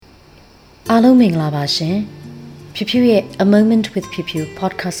အားလုံးမင်္ဂလာပါရှင်ဖြူဖြူရဲ့ A Moment with Phyu Phyu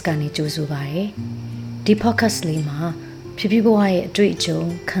podcast ကနေကြိုဆိုပါရစေဒီ podcast လေးမှာဖြူဖြူဘဝရဲ့အတွေ့အကြုံ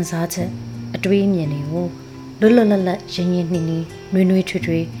ခံစားချက်အတွေးအမြင်တွေကိုလွတ်လွတ်လပ်လပ်ရင်းရင်းနှီးနှီးနှွေးနှွေးထွေး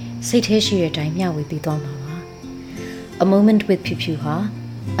ထွေးစိတ်ထဲရှိတဲ့အတိုင်းမျှဝေပေးသွားမှာပါ A Moment with Phyu Phyu ဟာ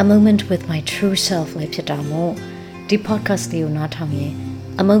A Moment with my true self လေးဖြစ်တာမို့ဒီ podcast လေးကိုနားထောင်ရင်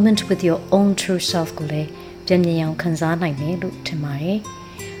A Moment with your own true self ကိုလည်းပြန်မြင်အောင်ခံစားနိုင်မယ်လို့ထင်ပါတယ်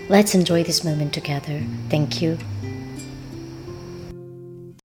Let's enjoy this moment together. Thank you.